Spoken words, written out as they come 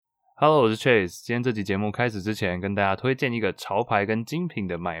Hello， 我是 Chase。今天这集节目开始之前，跟大家推荐一个潮牌跟精品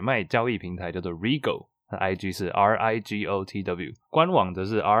的买卖交易平台，叫做 Rigo。它的 IG 是 RIGOTW， 官网则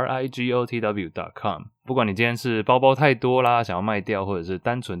是 RIGOTW.com。不管你今天是包包太多啦，想要卖掉，或者是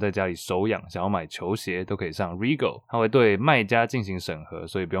单纯在家里手痒，想要买球鞋，都可以上 Rigo。它会对卖家进行审核，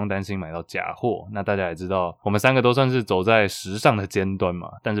所以不用担心买到假货。那大家也知道，我们三个都算是走在时尚的尖端嘛，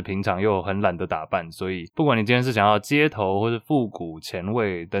但是平常又很懒得打扮，所以不管你今天是想要街头或是复古、前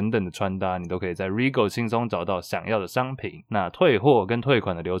卫等等的穿搭，你都可以在 Rigo 轻松找到想要的商品。那退货跟退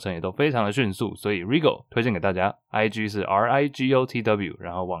款的流程也都非常的迅速，所以 Rigo 推荐给大家。IG 是 RIGOTW，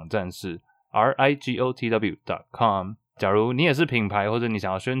 然后网站是RIGOTW.com。 假如你也是品牌，或者你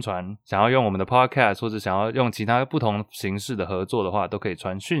想要宣传，想要用我们的 podcast， 或者想要用其他不同形式的合作的话，都可以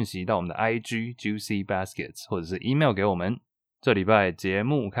传讯息到我们的 IG Juicy Baskets， 或者是 email 给我们。这礼拜节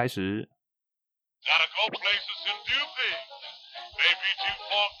目开始。Gotta go places and do things, maybe to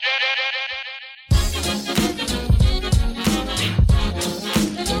forget it.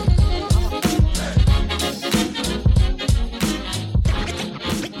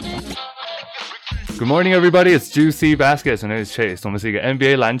 Good morning, everybody. It's Juicy Baskets. My name is Chase. 我们是一个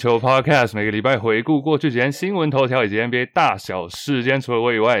NBA 篮球 podcast， 每个礼拜回顾过去几天新闻头条以及 NBA 大小事。今天除了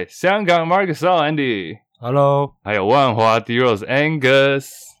我以外，香港 Marcus Andy，Hello， 还有万华 D-Rose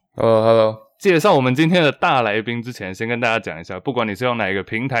Angus，Hello。介绍我们今天的大来宾之前，先跟大家讲一下，不管你是用哪一个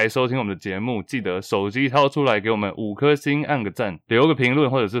平台收听我们的节目，记得手机掏出来给我们5颗星，按个赞，留个评论，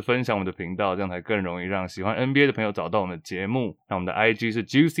或者是分享我们的频道，这样才更容易让喜欢 NBA 的朋友找到我们的节目。那我们的 IG 是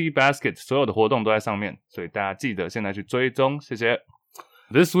Juicy Basket， 所有的活动都在上面，所以大家记得现在去追踪，谢谢。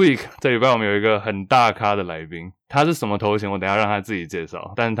This week 这礼拜我们有一个很大咖的来宾，他是什么头衔我等一下让他自己介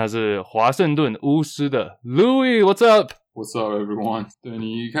绍，但是他是华盛顿巫师的 Louis。What's up？What's up, everyone？ 对，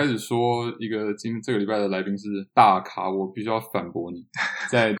你一开始说这个礼拜的来宾是大咖，我必须要反驳你。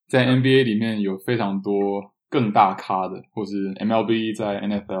在 NBA 里面有非常多更大咖的，或是 MLB 在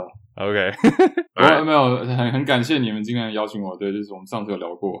NFL。OK， 没有，很感谢你们今天邀请我。对，就是我们上次有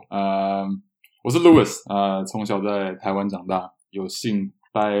聊过。我是 Louis， 从小在台湾长大，有幸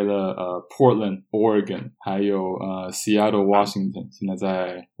待了Portland Oregon 还有Seattle Washington， 现在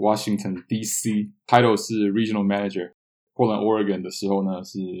在 Washington DC， title 是 Regional Manager。Portland Oregon 的时候呢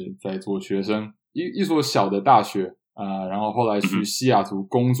是在做学生，一所小的大学然后后来去西雅图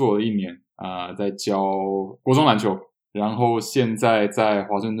工作了1年在教国中篮球，然后现在在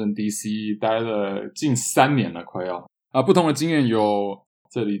华盛顿 DC 待了近3年了，快要不同的经验有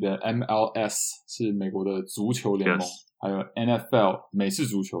这里的 MLS 是美国的足球联盟，yes. 还有 NFL 美式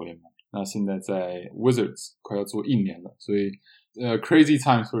足球联盟，那现在在 Wizards 快要做1年了，所以crazy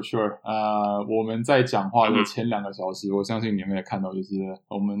times for sure。 我们在讲话的前2个小时，我相信你们也看到，就是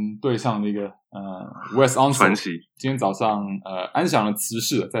我们队上的一个Wes Unseld 今天早上安详的辞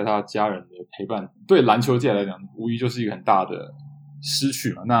世了，在他家人的陪伴，对篮球界来讲无疑就是一个很大的失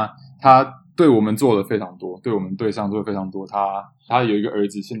去嘛。那他对我们做了非常多，对我们队上做了非常多。他有一个儿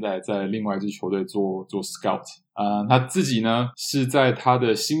子，现在在另外一支球队做 scout。他自己呢是在他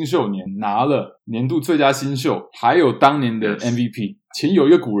的新秀年拿了年度最佳新秀，还有当年的 MVP。前有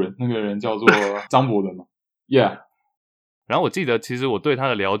一个古人，那个人叫做张伯伦嘛 ，Yeah。然后我记得，其实我对他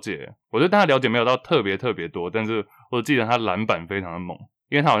的了解没有到特别多，但是我记得他篮板非常的猛。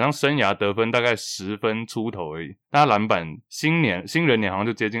因为他好像生涯得分大概10分出头而已，但他篮板新人年好像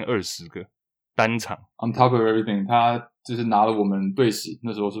就接近20个单场。On top of everything， 他就是拿了我们队史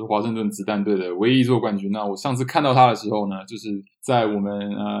那时候是华盛顿子弹队的唯一座冠军。那我上次看到他的时候呢，就是在我们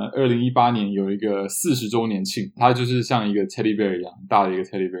2018年有一个40周年庆，他就是像一个 teddy bear 一样大的一个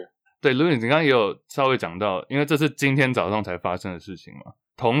teddy bear。对 Louis 你刚刚也有稍微讲到，因为这是今天早上才发生的事情嘛，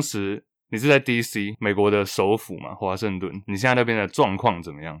同时你是在 DC 美国的首府嘛，华盛顿，你现在那边的状况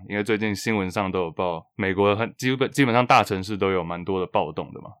怎么样？因为最近新闻上都有报，美国基本上大城市都有蛮多的暴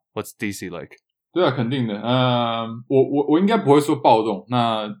动的嘛。What's DC like？ 对啊，肯定的。我应该不会说暴动。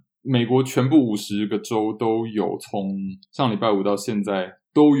那美国全部50个州都有，从上礼拜5到现在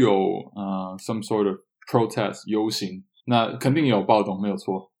都有some sort of protest 游行，那肯定也有暴动，没有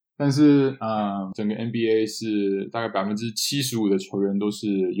错。但是整个 NBA 是大概 75% 的球员都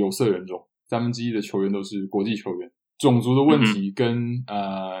是有色人种，1/3的球员都是国际球员。种族的问题跟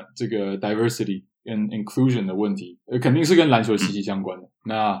这个 diversity 跟 inclusion 的问题肯定是跟篮球息息相关的。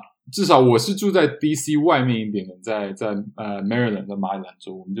那至少我是住在 DC 外面一点的，在Maryland 在马里兰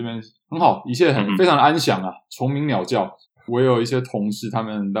州，我们这边很好，一切非常的安详啊，虫鸣鸟叫。我有一些同事，他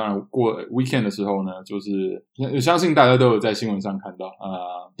们当然过 weekend 的时候呢，就是相信大家都有在新闻上看到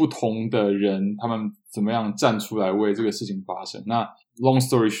不同的人他们怎么样站出来为这个事情发声。那 long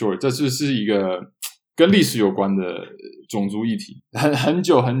story short， 这就是一个跟历史有关的种族议题，很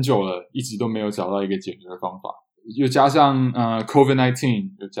久很久了，一直都没有找到一个解决的方法。又加上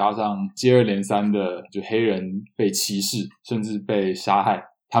COVID-19， 又加上接二连三的就黑人被歧视，甚至被杀害，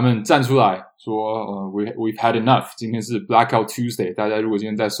他们站出来说we've had enough。今天是 Blackout Tuesday， 大家如果今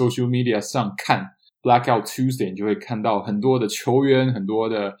天在 social media 上看 Blackout Tuesday， 你就会看到很多的球员，很多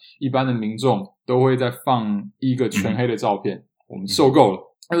的一般的民众都会在放一个全黑的照片。我们受够了。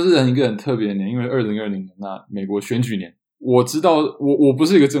又是一个很特别的年，因为2020年那美国选举年。我知道我不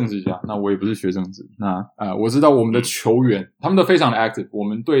是一个政治家，那我也不是学政治。那我知道我们的球员他们都非常的 active。我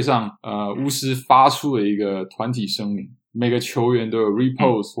们队上巫师发出了一个团体声明，每个球员都有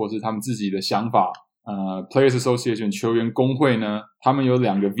repost 或是他们自己的想法。Players Association 球员工会呢，他们有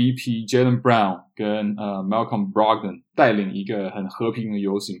2个 VP Jaylen Brown 跟Malcolm Brogdon 带领一个很和平的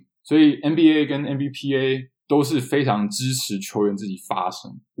游行。所以 NBA 跟 NBPA 都是非常支持球员自己发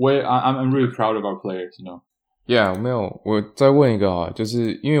声。I'm really proud of our players, you know. Yeah， 没有，我再问一个哈，就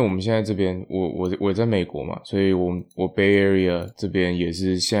是因为我们现在这边，我在美国嘛，所以我 Bay Area 这边也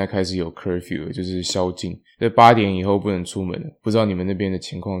是现在开始有 curfew， 就是宵禁，在8点以后不能出门了。不知道你们那边的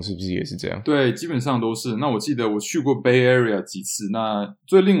情况是不是也是这样？对，基本上都是。那我记得我去过 Bay Area 几次，那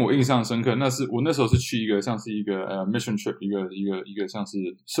最令我印象深刻，我那时候是去一个像是一个mission trip， 一个像是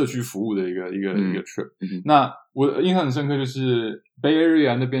社区服务的一个 trip。那我印象很深刻就是 Bay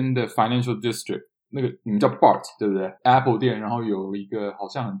Area 那边的 Financial District。那个你们叫 BART 对不对 ？Apple 店，然后有一个好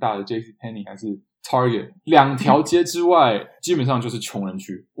像很大的 JCPenney 还是 Target， 2条街之外基本上就是穷人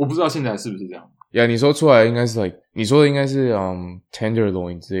区。我不知道现在是不是这样。Yeah， 你说出来应该是 你说的应该是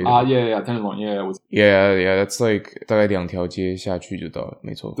Tenderloin 之类的啊 ，Yeah Tenderloin Yeah，that's like 大概2条街下去就到了，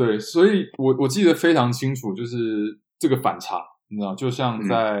没错。对，所以我记得非常清楚，就是这个反差，你知道，就像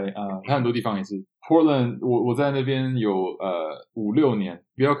在它很多地方也是。Portland， 我在那边有5-6年，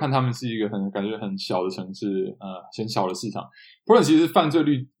不要看他们是一个感觉很小的城市，很小的市场。Portland 其实犯罪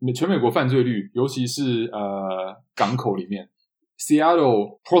率，全美国犯罪率，尤其是港口里面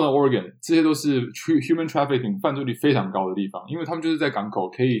 ，Seattle、Portland、Oregon 这些都是 human trafficking 犯罪率非常高的地方，因为他们就是在港口，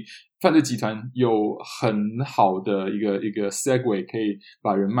可以犯罪集团有很好的一个 segue 可以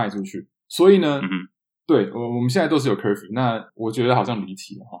把人卖出去。所以呢，对我们现在都是有 curfew， 那我觉得好像离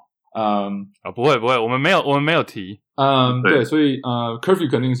题了哈。不会，我们没有提。对，所以curfew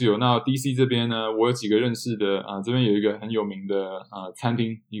肯定是有。那 DC 这边呢，我有几个认识的这边有一个很有名的餐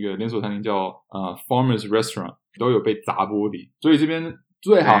厅，一个连锁餐厅叫Farmers Restaurant， 都有被砸玻璃，所以这边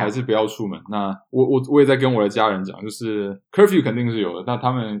最好还是不要出门。那我也在跟我的家人讲，就是 curfew 肯定是有的，那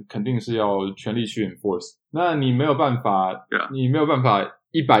他们肯定是要全力去 enforce。那你没有办法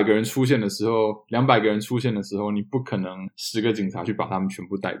100个人出现的时候，200个人出现的时候，你不可能10个警察去把他们全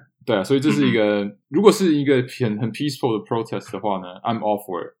部带。对啊，所以这是一个，如果是一个很 peaceful 的 protest 的话呢 ，I'm all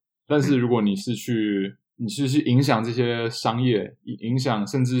for it。但是如果你是去影响这些商业，影响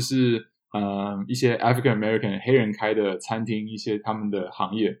甚至是一些 African American 黑人开的餐厅，一些他们的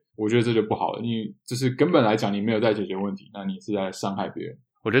行业，我觉得这就不好了。因为就是根本来讲，你没有在解决问题，那你是在伤害别人。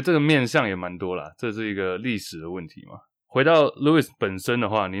我觉得这个面向也蛮多啦，这是一个历史的问题嘛。回到 Louis 本身的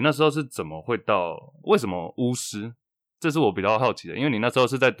话，你那时候是怎么会为什么巫师？这是我比较好奇的，因为你那时候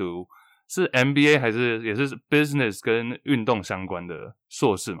是在读是 MBA 还是也是 business 跟运动相关的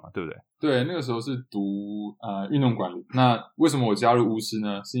硕士嘛，对不对？对，那个时候是读运动管理。那为什么我加入巫师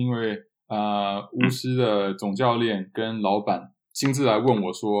呢？是因为巫师的总教练跟老板亲自来问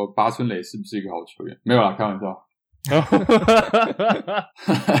我说，八村垒是不是一个好球员？没有啦，开玩笑。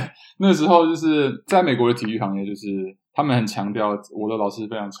那时候就是在美国的体育行业，就是他们很强调，我的老师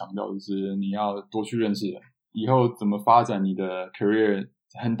非常强调，就是你要多去认识人，以后怎么发展你的 career，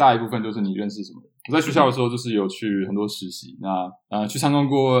 很大一部分就是你认识什么人。我在学校的时候就是有去很多实习，那去参观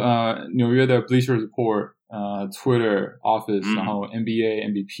过纽约的 Bleacher Report、Twitter Office， 然后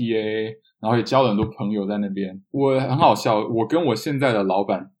NBA、NBPA， 然后也交了很多朋友在那边。我很好笑，我跟我现在的老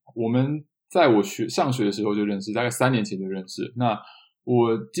板，我们在我上学的时候就认识，大概3年前就认识。那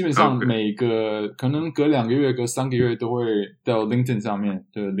我基本上每个可能隔2个月、隔3个月都会到 LinkedIn 上面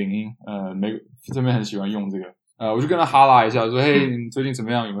的领英，这边很喜欢用这个。我就跟他哈拉一下，说：“嘿，你最近怎么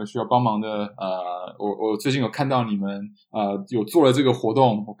样？有没有需要帮忙的？我最近有看到你们有做了这个活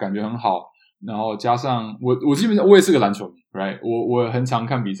动，我感觉很好。然后加上我基本上我也是个篮球迷 ，right？ 我很常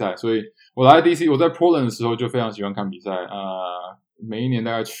看比赛，所以我来 DC， 我在 Portland 的时候就非常喜欢看比赛。每一年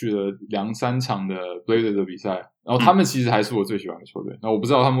大概去了2-3场的 Blazers 的比赛，然后他们其实还是我最喜欢的球队。那我不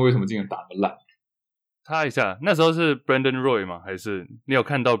知道他们为什么今年打那么烂。插一下，那时候是 Brandon Roy 吗？还是你有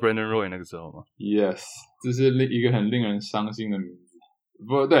看到 Brandon Roy 那个时候吗 ？Yes， 这是一个很令人伤心的名字。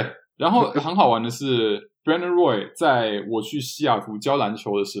不对，然后很好玩的是， Brandon Roy 在我去西雅图教篮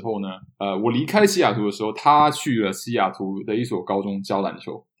球的时候呢，我离开西雅图的时候，他去了西雅图的一所高中教篮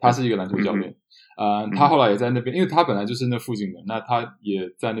球，他是一个篮球教练。他后来也在那边，因为他本来就是那附近的，那他也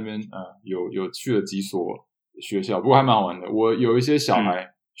在那边有去了几所学校，不过还蛮好玩的。我有一些小孩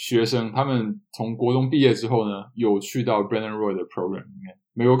学生，他们从国中毕业之后呢，有去到 Brandon Roy 的 program 里面。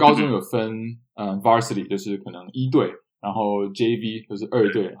美国高中有分varsity， 就是可能1队。然后 JV 就是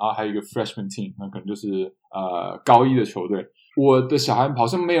2队，然后还有一个 freshman team， 那可能就是高一的球队。我的小孩好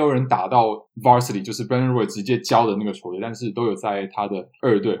像没有人打到 varsity， 就是 Brandon Roy 直接教的那个球队，但是都有在他的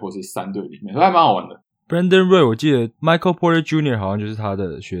2队或是3队里面，所以还蛮好玩的。Brandon Roy 我记得 Michael Porter Jr. 好像就是他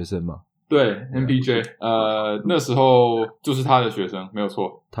的学生嘛。对 MPJ， 那时候就是他的学生，没有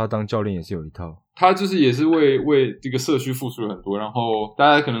错。他当教练也是有一套。他就是也是为这个社区付出了很多，然后大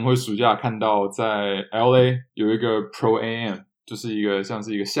家可能会暑假看到在 LA 有一个 Pro AM， 就是一个像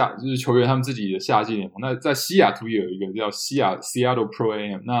是一个就是球员他们自己的夏季联盟。那在西雅图也有一个叫Seattle Pro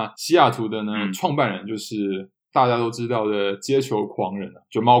AM， 那西雅图的呢创办人就是大家都知道的接球狂人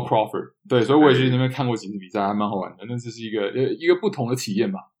Jamal Crawford。对，所以我也去那边看过几次比赛，还蛮好玩的。那这是一个不同的体验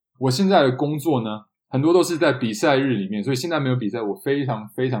吧。我现在的工作呢，很多都是在比赛日里面，所以现在没有比赛，我非常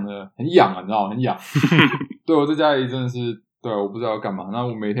非常的很痒你知道吗？很痒。对，我在家里真的是，对，我不知道要干嘛。那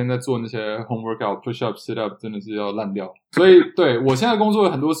我每天在做那些 home workout push up sit up， 真的是要烂掉。所以对，我现在工作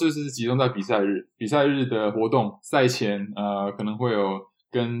很多事是集中在比赛日的活动，赛前可能会有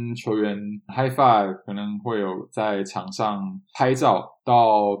跟球员 high five， 可能会有在场上拍照，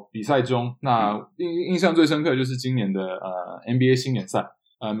到比赛中。那印象最深刻就是今年的NBA 新年赛。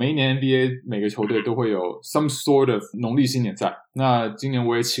每一年 NBA 每个球队都会有 some sort of 农历新年赛。那今年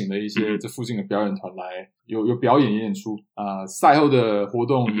我也请了一些这附近的表演团来，有表演演出。赛后的活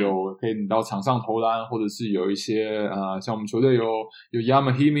动有可以你到场上投篮，或者是有一些像我们球队有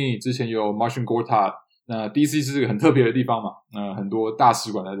Yamahimi， 之前有 Marcin Gortat。那 DC 是个很特别的地方嘛，很多大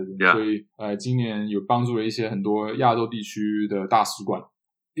使馆在这边，所以今年有帮助了一些很多亚洲地区的大使馆。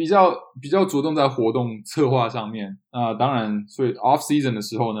比较着重在活动策划上面。当然，所以 off season 的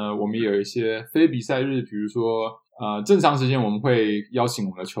时候呢，我们也有一些非比赛日，比如说正常时间我们会邀请我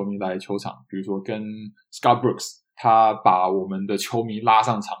们的球迷来球场，比如说跟 Scott Brooks， 他把我们的球迷拉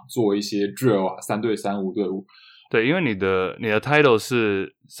上场做一些 drill 3对3、5对5。对，因为你的 title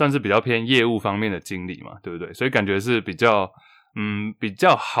是算是比较偏业务方面的经理嘛，对不对？所以感觉是比较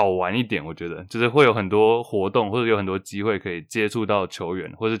好玩一点，我觉得就是会有很多活动，或者有很多机会可以接触到球员，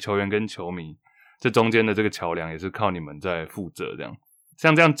或是球员跟球迷这中间的这个桥梁也是靠你们在负责这样。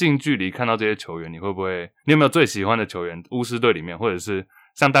像这样近距离看到这些球员，你有没有最喜欢的球员？巫师队里面，或者是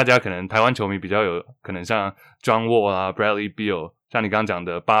像大家可能台湾球迷比较有可能像 John Wall 啊 Bradley Beal， 像你刚刚讲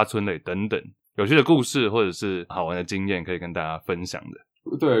的八村垒等等有趣的故事或者是好玩的经验可以跟大家分享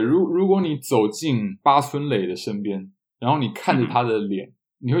的。对，如果你走进八村垒的身边，然后你看着他的脸，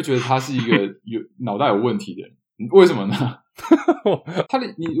你会觉得他是一个脑袋有问题的人。为什么呢？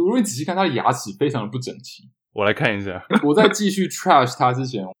如果你仔细看，他的牙齿非常的不整齐。我来看一下。我在继续 trash 他之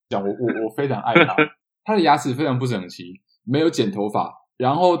前讲，我非常爱他。他的牙齿非常不整齐，没有剪头发，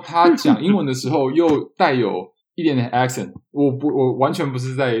然后他讲英文的时候又带有一点点 accent。我完全不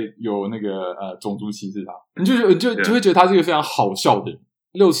是在有那个种族歧视他，你就会觉得他是一个非常好笑的人。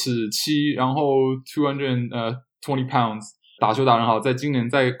6'7", 然后220 pounds， 打球打得很好，在今年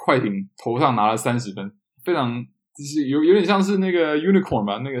在快艇头上拿了30分，非常就是有点像是那个 unicorn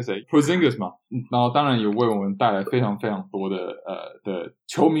嘛，那个谁 Porzingis 嘛，然后当然也为我们带来非常非常多的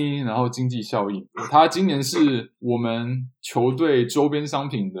球迷，然后经济效益。他今年是我们球队周边商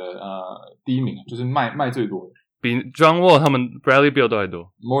品的第1名，就是卖最多的，比 John Wall 他们 Bradley Beal 都还多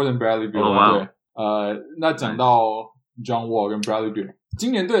 ，more than Bradley Beal。对，那讲到 John Wall 跟 Bradley Beal。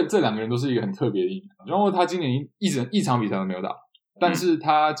今年对这两个人都是一个很特别的一年。然后他今年一场比赛都没有打，但是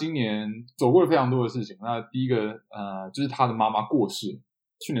他今年走过了非常多的事情。那第一个就是他的妈妈过世，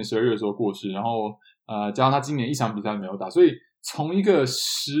去年12月的时候过世，然后加上他今年一场比赛没有打，所以从一个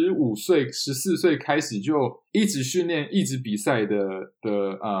15岁、14岁开始就一直训练、一直比赛的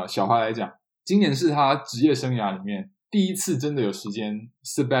小孩来讲，今年是他职业生涯里面第一次真的有时间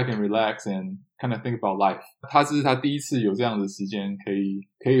sit back and relax and kind of think about life。这是他第一次有这样的时间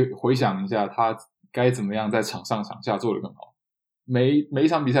可以回想一下他该怎么样在场上场下做得更好。每一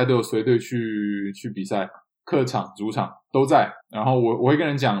场比赛都有随队去比赛，客场主场都在。然后我会跟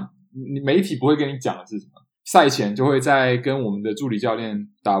人讲，媒体不会跟你讲的是什么，赛前就会在跟我们的助理教练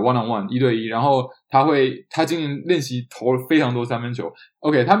打 one on one 1对1，然后他今年练习投了非常多三分球。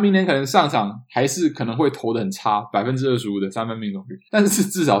OK， 他明年可能上场还是可能会投得很差 25% 的三分命中率，但是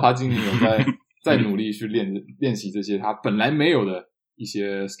至少他今年有在努力去练习这些他本来没有的一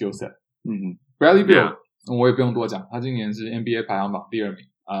些 skill set。Bradley Beal 我也不用多讲，他今年是 NBA 排行榜第2名。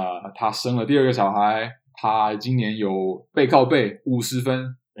他生了第2个小孩，他今年有背靠背50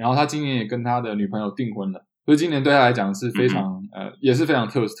分，然后他今年也跟他的女朋友订婚了，所以今年对他来讲是非常也是非常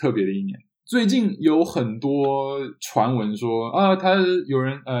特别的一年。最近有很多传闻说他有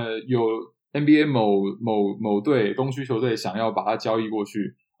人有 NBA 某队东区球队想要把他交易过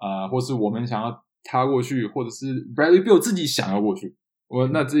去或是我们想要他过去，或者是 Bradley Beal 自己想要过去。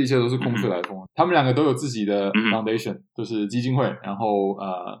那这一切都是空穴来风。他们两个都有自己的 foundation， 就是基金会。然后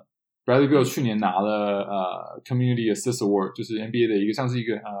Bradley Beal 去年拿了Community Assist Award， 就是 NBA 的一个像是一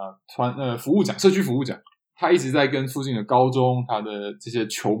个服务奖，社区服务奖。他一直在跟附近的高中他的这些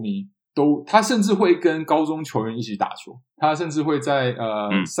球迷他甚至会跟高中球员一起打球，他甚至会在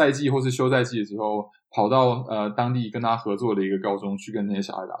赛季或是休赛季的时候跑到当地跟他合作的一个高中去跟那些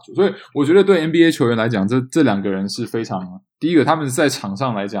小孩打球。所以我觉得对 NBA 球员来讲，这两个人是非常，第一个他们在场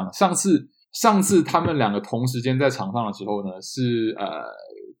上来讲，上次他们两个同时间在场上的时候呢，是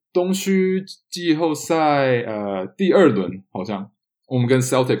东区季后赛第2轮好像我们跟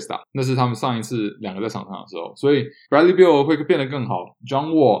Celtics 打，那是他们上一次两个在场上的时候。所以 Bradley Beal 会变得更好， John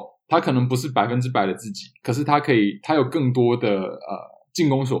Wall 他可能不是100%的自己，可是他有更多的进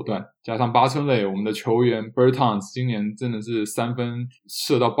攻手段，加上八村垒我们的球员 Bertans 今年真的是3分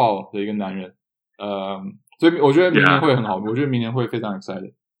射到爆的一个男人，所以我觉得明年会很好，我觉得明年会非常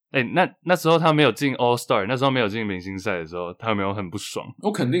excited。那时候他没有进 All Star， 那时候没有进明星赛的时候，他有没有很不爽？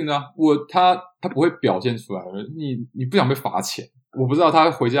肯定的啊，他不会表现出来的，你不想被罚钱。我不知道他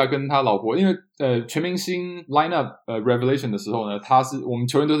回家跟他老婆，因为全明星 lineup revelation 的时候呢，我们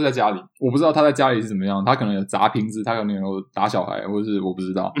球员都是在家里，我不知道他在家里是怎么样，他可能有砸瓶子，他可能有打小孩，或是我不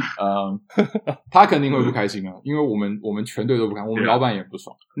知道，他肯定会不开心啊，因为我们全队都不开心，我们老板也不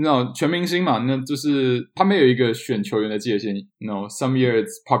爽。你知道全明星嘛，那就是他们有一个选球员的界限 some year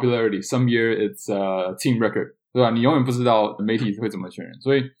it's popularity, some year it's team record， 对吧？你永远不知道媒体会怎么选人，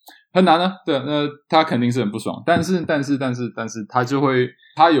所以很难啊。对，那他肯定是很不爽，但是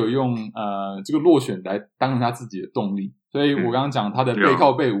他有用这个落选来当成他自己的动力。所以我刚刚讲他的背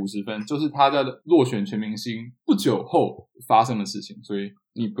靠背50分，就是他在落选全明星不久后发生的事情，所以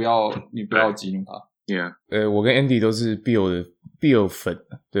你不要激怒他。我跟 Andy 都是 Beal 粉，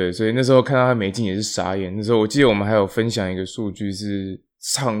对，所以那时候看到他没进也是傻眼。那时候我记得我们还有分享一个数据是，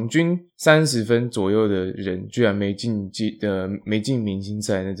场均30分左右的人居然没进明星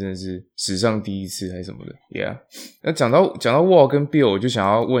赛，那真的是史上第一次还是什么的 ，Yeah。那讲到 Wall 跟 Beal， 我就想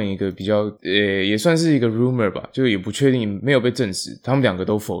要问一个比较也算是一个 rumor 吧，就也不确定，没有被证实，他们两个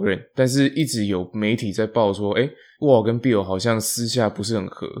都否认，但是一直有媒体在报说Wall 跟 Beal 好像私下不是很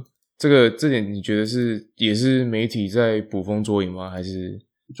合。这点你觉得也是媒体在捕风捉影吗？还是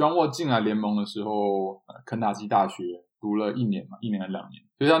John Wall 进来联盟的时候，肯塔基大学读了1年嘛，1年还2年，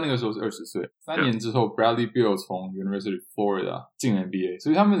所以他那个时候是20岁。3年之后 ，Bradley Beal 从 University of Florida 进 NBA，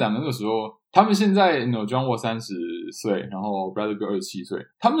 所以他们两个那个时候，他们现在John Wall 30岁，然后 Bradley Beal 27岁，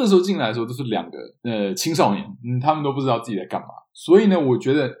他们那时候进来的时候都是两个青少年，他们都不知道自己在干嘛。所以呢，我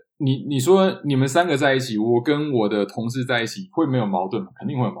觉得你说你们3个在一起，我跟我的同事在一起会没有矛盾吗？肯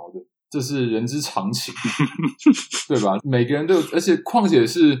定会有矛盾。这是人之常情，对吧？每个人都有，而且况且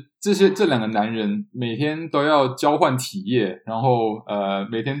是这两个男人每天都要交换体液，然后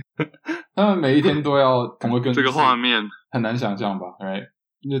他们每一天都要同一个这个画面很难想象吧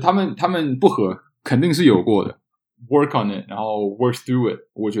 ？Right？ 他们不合肯定是有过的 ，work on it， 然后 work through it，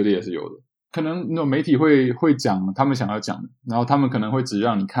 我觉得也是有的。可能那种媒体会讲他们想要讲的，然后他们可能会只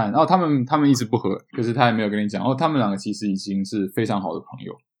让你看，然后他们一直不合，可是他也没有跟你讲，他们两个其实已经是非常好的朋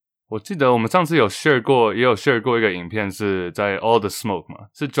友。我记得我们上次有 share 过一个影片，是在 All the Smoke 嘛，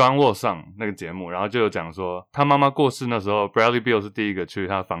是 John Wall 上那个节目，然后就有讲说他妈妈过世那时候 Bradley Beal 是第一个去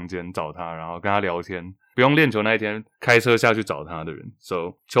他房间找他，然后跟他聊天，不用练球那一天开车下去找他的人。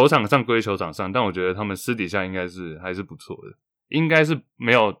So 球场上归球场上，但我觉得他们私底下应该是还是不错的，应该是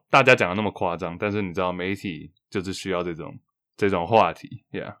没有大家讲的那么夸张，但是你知道媒体就是需要这种话题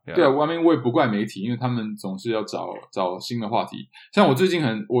 ，Yeah， 对啊，我也不怪媒体，因为他们总是要找新的话题。像我最近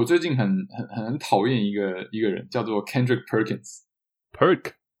很讨厌一个人，叫做 Kendrick Perkins。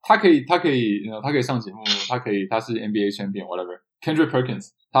他可以上节目，他是 NBA champion whatever。Kendrick Perkins，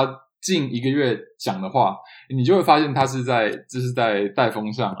 他近1个月讲的话，你就会发现他是在带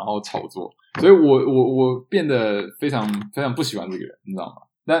风向，然后炒作。所以我变得非常非常不喜欢这个人，你知道吗？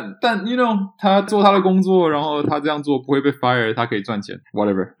但 you know 他做他的工作，然后他这样做不会被 fire， 他可以赚钱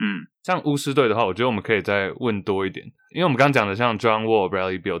whatever。像巫师队的话，我觉得我们可以再问多一点，因为我们刚刚讲的像 John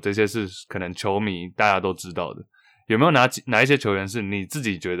Wall、Bradley Beal 这些是可能球迷大家都知道的，有没有哪一些球员是你自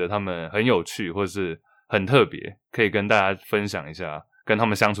己觉得他们很有趣或是很特别，可以跟大家分享一下跟他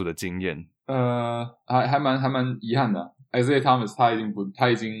们相处的经验还蛮遗憾的。Isaiah Thomas 他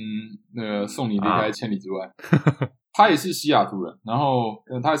已经送你离开千里之外。他也是西雅图人，然后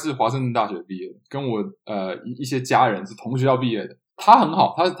他也是华盛顿大学毕业的，跟我一些家人是同学校毕业的。他很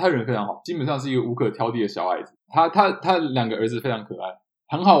好，他人非常好，基本上是一个无可挑剔的小孩子。他2个儿子非常可爱，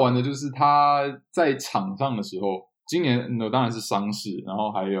很好玩的就是他在场上的时候，今年当然是伤势，然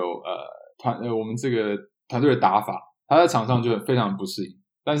后还有我们这个团队的打法，他在场上就非常不适应。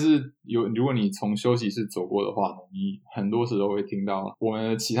但是如果你从休息室走过的话呢，你很多时候会听到我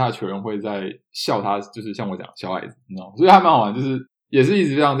们其他球员会在笑他，就是像我讲小孩子，你知道吗？所以还蛮好玩，就是也是一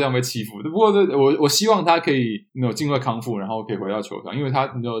直这样被欺负。不过我希望他可以尽快康复，然后可以回到球场，因为他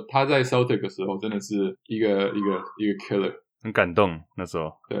在 Celtic 的时候真的是一个 killer， 很感动那时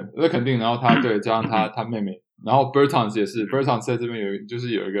候。对，那肯定。然后他对加上他妹妹，然后 Bertans 也是 ，Bertans 在这边有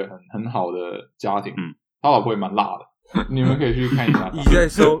一个很好的家庭，他老婆也蛮辣的。你们可以去看一下。已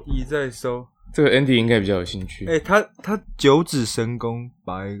在收。这个 Andy 应该比较有兴趣。他9指神功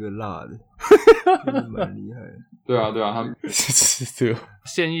拔一个辣的，蛮厉害的。对啊，他是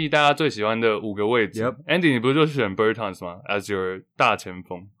现役大家最喜欢的5个位置。Andy 你不是就选 Bertans 吗 ？As your 大前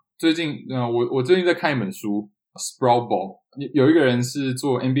锋。最近我最近在看一本书 Sprout Ball， 有一个人是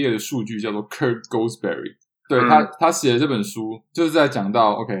做 NBA 的数据，叫做 Kurt Goldsberry。对，他写的这本书就是在讲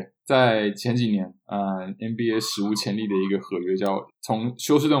到 OK。在前几年NBA 史无前例的一个合约，叫从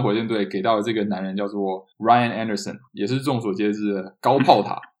休斯顿火箭队给到的这个男人叫做 Ryan Anderson， 也是众所皆知的高炮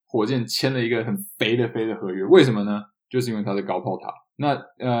塔。火箭签了一个很肥的合约，为什么呢？就是因为他是高炮塔。那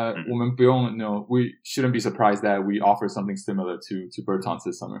我们不用we shouldn't be surprised that we offer something similar to Bertans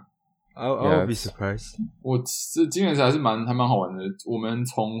this summer. I'll be surprised. 今年还是蛮好玩的。我们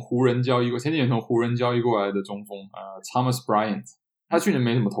从湖人交易过，前几年从湖人交易过来的中锋Thomas Bryant。他去年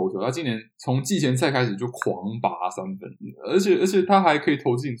没什么投球，他今年从季前赛开始就狂拔3分，而且他还可以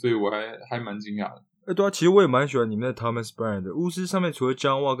投进，所以我还蛮惊讶的。对啊，其实我也蛮喜欢你们的 Thomas Bryant 的。巫师上面除了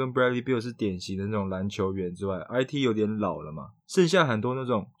John Wall 跟 Bradley Beal 是典型的那种篮球员之外 ，IT 有点老了嘛，剩下很多那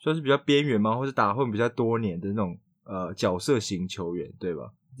种算是比较边缘嘛，或是打混比较多年的那种角色型球员，对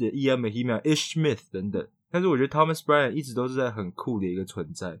吧？Ian Mahima、Ish Smith 等等。但是我觉得 Thomas Bryant 一直都是在很酷的一个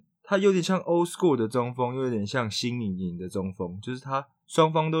存在。他有点像 old school 的中锋，又有点像新颖颖的中锋，就是他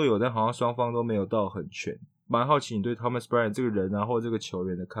双方都有，但好像双方都没有到很全。蛮好奇你对 Thomas Bryant 这个人或这个球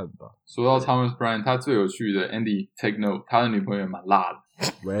员的看法。说到 Thomas Bryant， 他最有趣的 Andy take note， 他的女朋友也蛮辣的。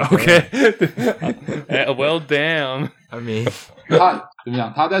Well damn， I mean 他怎么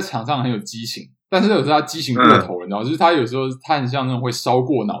讲？他在场上很有激情，但是有时候他激情过头，你知道，就是他有时候他很像那种会烧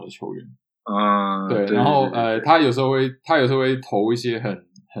过脑的球员。对，然后他有时候会投一些很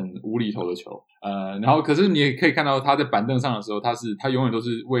无厘头的球，然后可是你也可以看到他在板凳上的时候，他永远都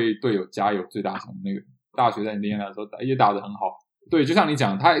是为队友加油最大声的那个。大学在联赛的时候也打得很好，对，就像你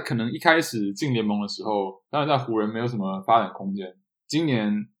讲，他可能一开始进联盟的时候，当然在湖人没有什么发展空间。今年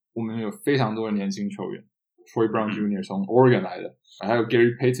我们有非常多的年轻球员 ，Troy Brown Jr. 从 Oregon 来的，还有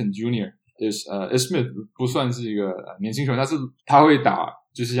Gary Payton Jr.，Ish Smith 不算是一个年轻球员，但是他会打，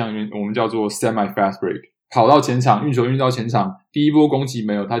就是像我们叫做 semi fast break。跑到前场，运球运到前场，第一波攻击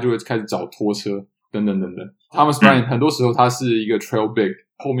没有，他就会开始找拖车，等等等等。Thomas Bryant 很多时候他是一个 trail big，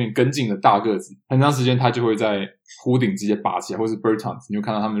 后面跟进的大个子，很长时间他就会在弧顶直接拔起来，或是 Bertans， 你就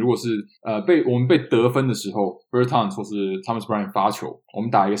看到他们如果是我们被得分的时候 ，Bertans 或是 Thomas Bryant 发球，我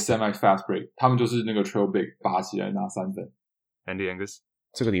们打一个 semi fast break， 他们就是那个 trail big 拔起来拿3分。Andy Angus，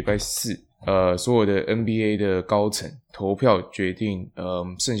 这个礼拜4，所有的 NBA 的高层投票决定，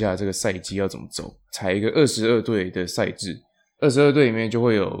剩下的这个赛季要怎么走，采一个22队的赛制。22队里面就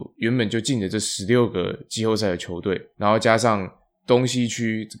会有原本就进的这16个季后赛的球队，然后加上东西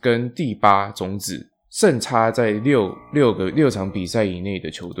区跟第8种子胜差在6场比赛以内的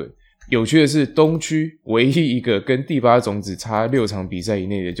球队。有趣的是，东区唯一一个跟第8种子差6场比赛以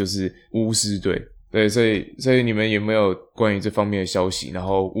内的就是巫师队。对，所以你们有没有关于这方面的消息？然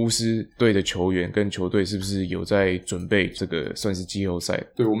后巫师队的球员跟球队是不是有在准备这个算是季后赛？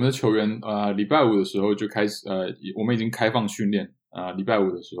对，我们的球员礼拜5的时候就开始我们已经开放训练礼拜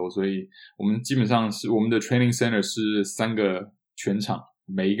5的时候，所以我们基本上是我们的 training center 是3个全场，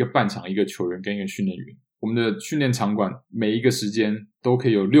每一个半场一个球员跟一个训练员。我们的训练场馆每一个时间都可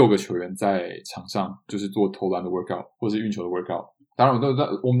以有6个球员在场上，就是做投篮的 workout 或是运球的 workout。当然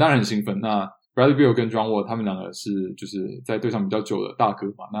我们当然很兴奋。那Bradley Beal 跟 John Wall 他们两个是就是在队上比较久的大哥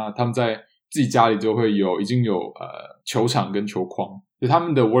嘛，那他们在自己家里就会已经有球场跟球框，所以他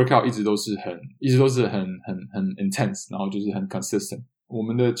们的 workout 一直都是很 intense， 然后就是很 consistent。我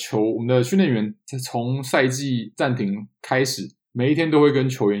们的训练员从赛季暂停开始每一天都会跟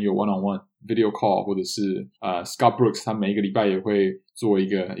球员有 one-on-one video call， 或者是Scott Brooks 他每一个礼拜也会做一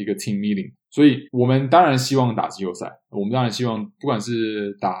个 team meeting， 所以我们当然希望打季后赛，我们当然希望不管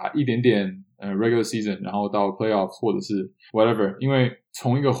是打一点点regular season， 然后到 playoffs 或者是 whatever， 因为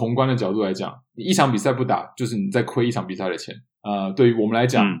从一个宏观的角度来讲，你一场比赛不打就是你在亏一场比赛的钱，对于我们来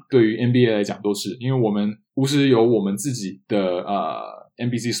讲，对于 NBA 来讲都是，因为我们巫师有我们自己的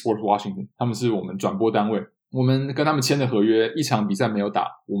NBC Sports Washington， 他们是我们转播单位，我们跟他们签的合约，一场比赛没有打，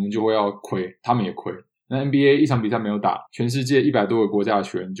我们就会要亏，他们也亏。那 NBA 一场比赛没有打，全世界100多个国家的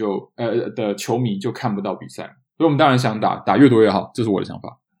球员的球迷就看不到比赛，所以我们当然想打越多越好，这是我的想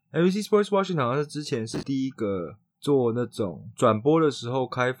法。NBC Sports Washington 好像是之前是第一个做那种转播的时候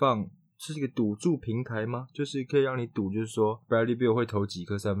开放，是一个赌注平台吗？就是可以让你赌，就是说 Bradley Beal 会投几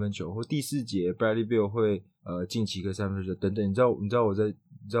颗三分球，或第4节 Bradley Beal 会进几颗三分球等等。你知道我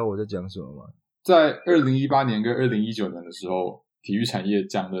在讲什么吗？在2018年跟2019年的时候，体育产业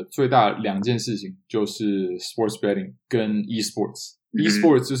讲的最大2件事情就是 sports betting 跟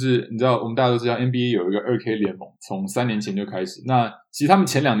eSports。eSports 就是你知道，我们大家都知道 NBA 有一个 2K 联盟，从3年前就开始。那其实他们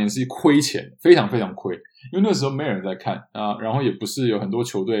前2年是亏钱，非常非常亏，因为那时候没人在看然后也不是有很多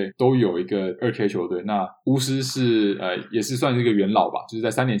球队都有一个 2K 球队。那巫师是也是算是一个元老吧，就是在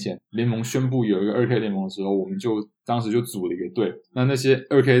3年前联盟宣布有一个 2K 联盟的时候，我们就当时就组了一个队。那些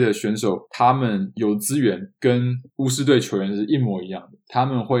 2K 的选手，他们有资源跟巫师队球员是一模一样的，他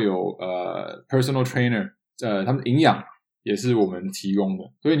们会有personal trainer， 他们营养也是我们提供的，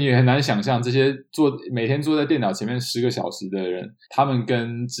所以你也很难想象这些每天坐在电脑前面10个小时的人，他们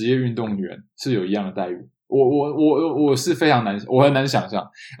跟职业运动员是有一样的待遇。我是非常难，我很难想象。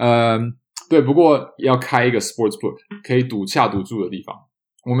对，不过要开一个 sportsbook 可以下赌注的地方。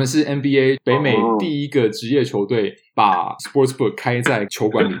我们是 NBA 北美第一个职业球队把 sportsbook 开在球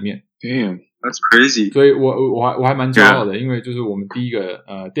馆里面。Damn, that's crazy. 所以我还蛮骄傲的，因为就是我们第一个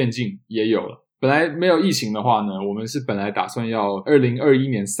电竞也有了。本来没有疫情的话呢，我们是本来打算要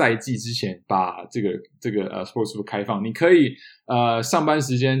2021年赛季之前把这个sportsbook 开放，你可以上班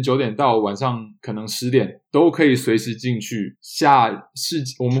时间9点到晚上可能10点都可以随时进去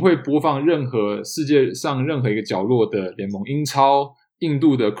我们会播放世界上任何一个角落的联盟，英超、印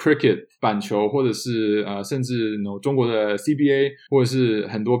度的 cricket 板球，或者是甚至中国的 CBA， 或者是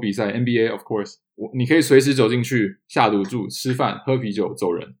很多比赛 NBA of course， 你可以随时走进去下赌注、吃饭、喝啤酒、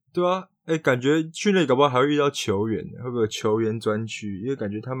走人。对啊，感觉去那里搞不好还会遇到球员，会不会有球员专区？因为感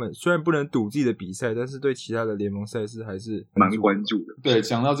觉他们虽然不能赌自己的比赛，但是对其他的联盟赛事还是蛮关注的。对，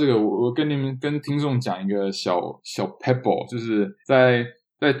讲到这个，我跟听众讲一个小 pebble， 就是在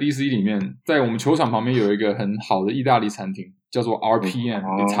DC 里面，在我们球场旁边有一个很好的意大利餐厅，叫做 RPM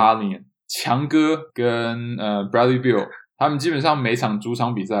Italian。强哥跟Bradley Beal， 他们基本上每场主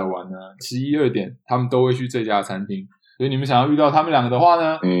场比赛完呢，11、2点，他们都会去这家餐厅。所以你们想要遇到他们2个的话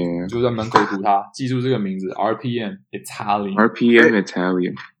呢，就在门口堵他，记住这个名字 RPM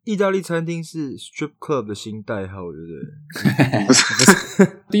Italian。 意大利餐厅是 strip club 的新代号，对不对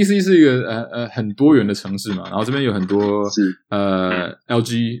？DC 是一个很多元的城市嘛，然后这边有很多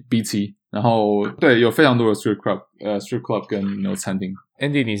LGBT， 然后对，有非常多的 strip club 跟餐厅。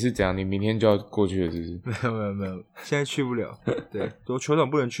Andy， 你是怎样？你明天就要过去了，是不是？没有，现在去不了。对，都球场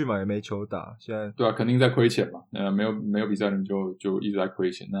不能去嘛，也没球打。现在对啊，肯定在亏钱嘛。没有比赛，你们就一直在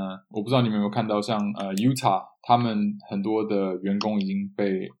亏钱。那我不知道你们有没有看到，像Utah 他们很多的员工已经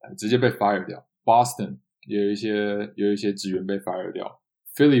直接被 fire 掉。Boston 也有一些职员被 fire 掉。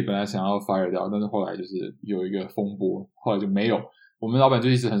Philly 本来想要 fire 掉，但是后来就是有一个风波，后来就没有。我们老板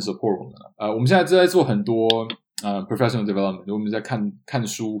就一直很 support 我们了。我们现在正在做很多professional development， 我们在看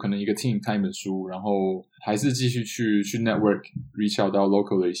书，可能一个 team 看一本书，然后还是继续去 network reach out 到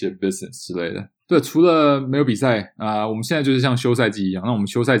local 的一些 business 之类的。对，除了没有比赛我们现在就是像休赛季一样，那我们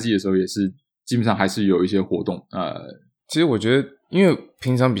休赛季的时候也是基本上还是有一些活动。其实我觉得因为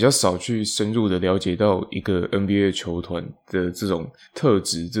平常比较少去深入的了解到一个 NBA 球团的这种特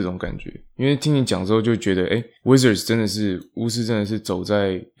质，这种感觉，因为听你讲之后就觉得Wizards 真的是巫师真的是走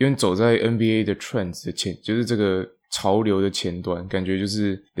在 NBA 的 trends 的前，就是这个潮流的前端，感觉就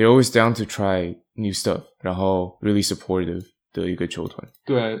是 they're always down to try new stuff， 然后 really supportive 的一个球团。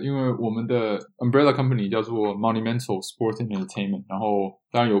对，因为我们的 umbrella company 叫做 Monumental Sports and Entertainment， 然后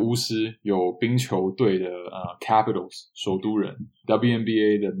当然有巫师，有冰球队的Capitals 首都人，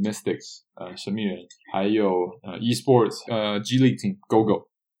 WNBA 的 Mystics 神秘人，还有eSports G League Team GoGo。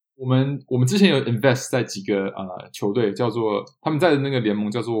我们之前有 invest 在几个球队，叫做他们在的那个联盟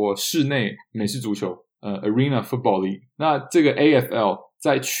叫做室内美式足球Arena Football League。那这个 AFL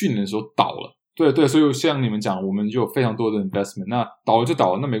在去年的时候倒了。对，所以像你们讲，我们就有非常多的 investment。那倒了就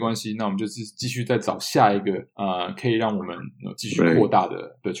倒了，那没关系，那我们就是继续再找下一个可以让我们继续扩大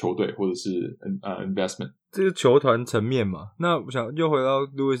的球队或者是investment。这个球团层面嘛，那我想又回到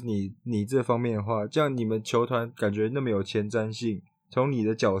Louis 你这方面的话，这样你们球团感觉那么有前瞻性，从你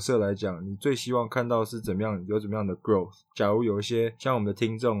的角色来讲，你最希望看到是怎么样的 growth？ 假如有一些像我们的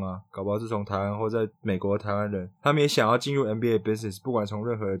听众啊，搞不好是从台湾或在美国的台湾人，他们也想要进入 NBA business， 不管从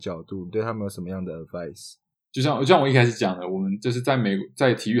任何的角度，你对他们有什么样的 advice？ 就像我一开始讲的，我们就是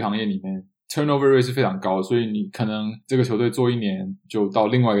在体育行业里面 turnover rate 是非常高的，所以你可能这个球队做1年就到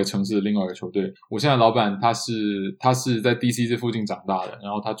另外一个城市的另外一个球队。我现在老板他是在 DC 这附近长大的，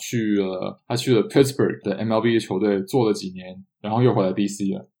然后他去了 Pittsburgh 的 MLB 的球队做了几年，然后又回来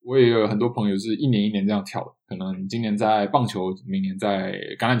DC 了。我也有很多朋友是一年一年这样跳的，可能今年在棒球，明年在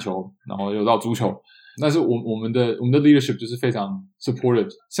橄榄球，然后又到足球。但是我们的 leadership 就是非常 supportive。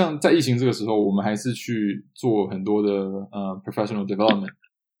像在疫情这个时候，我们还是去做很多的professional development。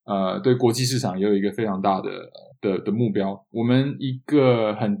对国际市场也有一个非常大的目标。我们一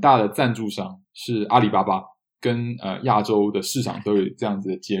个很大的赞助商是阿里巴巴，跟亚洲的市场都有这样子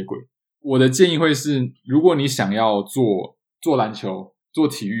的接轨。我的建议会是，如果你想要做篮球、做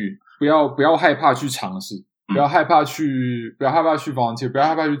体育，不要害怕去尝试，不要害怕去 volunteer， 不要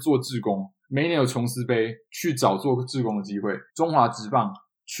害怕去做志工。每一年有琼斯杯，去找做志工的机会。中华职棒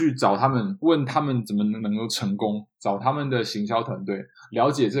去找他们，问他们怎么能够成功，找他们的行销团队，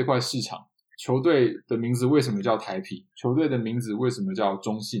了解这块市场。球队的名字为什么叫台啤？球队的名字为什么叫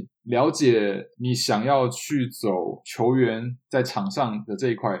中信？了解你想要去走球员在场上的这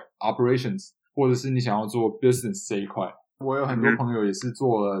一块 operations， 或者是你想要做 business 这一块。我有很多朋友也是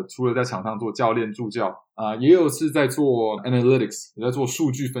做了，除了在场上做教练助教也有是在做 analytics， 也在做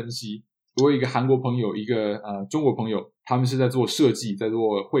数据分析。我有一个韩国朋友，一个中国朋友，他们是在做设计，在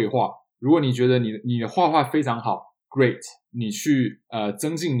做绘画。如果你觉得你的画画非常好 ，great， 你去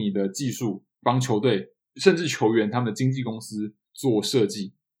增进你的技术，帮球队甚至球员他们的经纪公司做设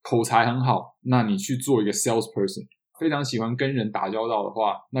计，口才很好，那你去做一个 salesperson。非常喜欢跟人打交道的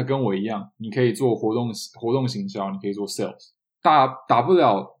话，那跟我一样，你可以做活动行销，你可以做 sales。打不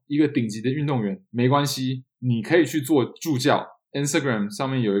了一个顶级的运动员没关系，你可以去做助教。Instagram 上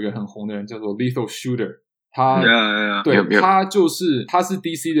面有一个很红的人叫做 Lethal Shooter， 对，他是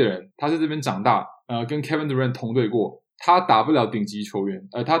DC 的人，他在这边长大，跟 Kevin Durant 同队过。他打不了顶级球员，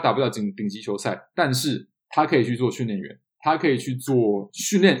他打不了顶级球赛，但是他可以去做训练员，他可以去做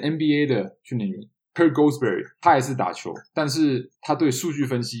训练 NBA 的训练员。Kurt Goldsberry 他也是打球，但是他对数据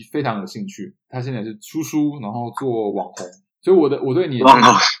分析非常有兴趣，他现在是出书，然后做网红。所以我对你的建议，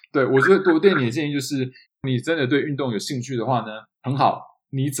对我对你的建议就是，你真的对运动有兴趣的话呢，很好，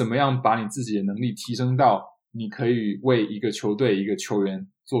你怎么样把你自己的能力提升到你可以为一个球队一个球员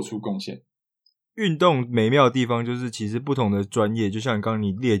做出贡献。运动美妙的地方就是其实不同的专业，就像刚刚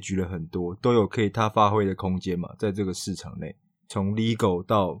你列举了很多，都有可以他发挥的空间嘛，在这个市场内，从 legal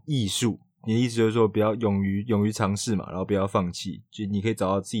到艺术，你的意思就是说不要勇于尝试嘛，然后不要放弃，就你可以找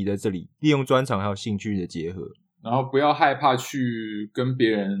到自己在这里利用专长还有兴趣的结合，然后不要害怕去跟别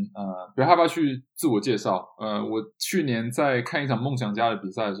人不要害怕去自我介绍。我去年在看一场梦想家的比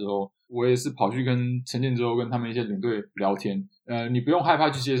赛的时候，我也是跑去跟陈建州跟他们一些领队聊天。你不用害怕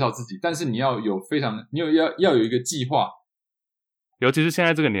去介绍自己，但是你要有要有一个计划。尤其是现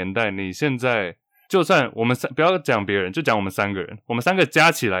在这个年代，你现在就算我们不要讲别人，就讲我们3个人，我们3个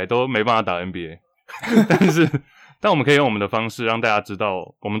加起来都没办法打 NBA 但我们可以用我们的方式让大家知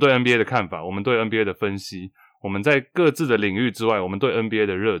道我们对 NBA 的看法，我们对 NBA 的分析，我们在各自的领域之外，我们对 NBA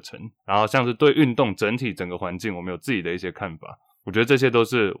的热忱，然后像是对运动整个环境，我们有自己的一些看法。我觉得这些都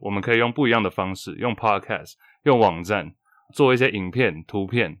是我们可以用不一样的方式，用 podcast， 用网站，做一些影片、图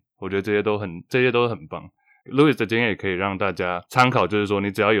片，我觉得这些都很棒。Louis 的经验也可以让大家参考，就是说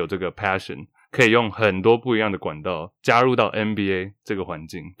你只要有这个 passion， 可以用很多不一样的管道加入到 NBA 这个环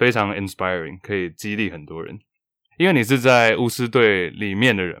境，非常 inspiring， 可以激励很多人。因为你是在巫师队里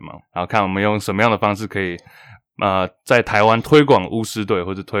面的人嘛，然后看我们用什么样的方式可以在台湾推广巫师队，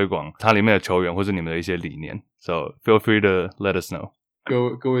或者推广它里面的球员，或者你们的一些理念。So feel free to let us know。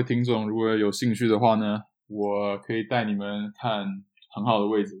各位听众，如果有兴趣的话呢，我可以带你们看很好的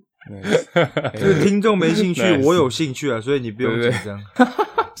位置。这个听众没兴趣，我有兴趣啊，所以你不用紧张。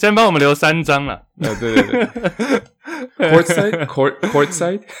先帮我们留3张啦。对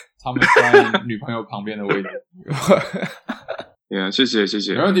Courtside， 他们在女朋友旁边的位置。谢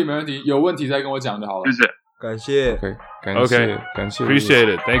谢。没问题，有问题再跟我讲就好了。谢谢，感谢。感谢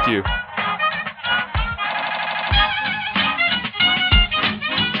Appreciate it. Thank you.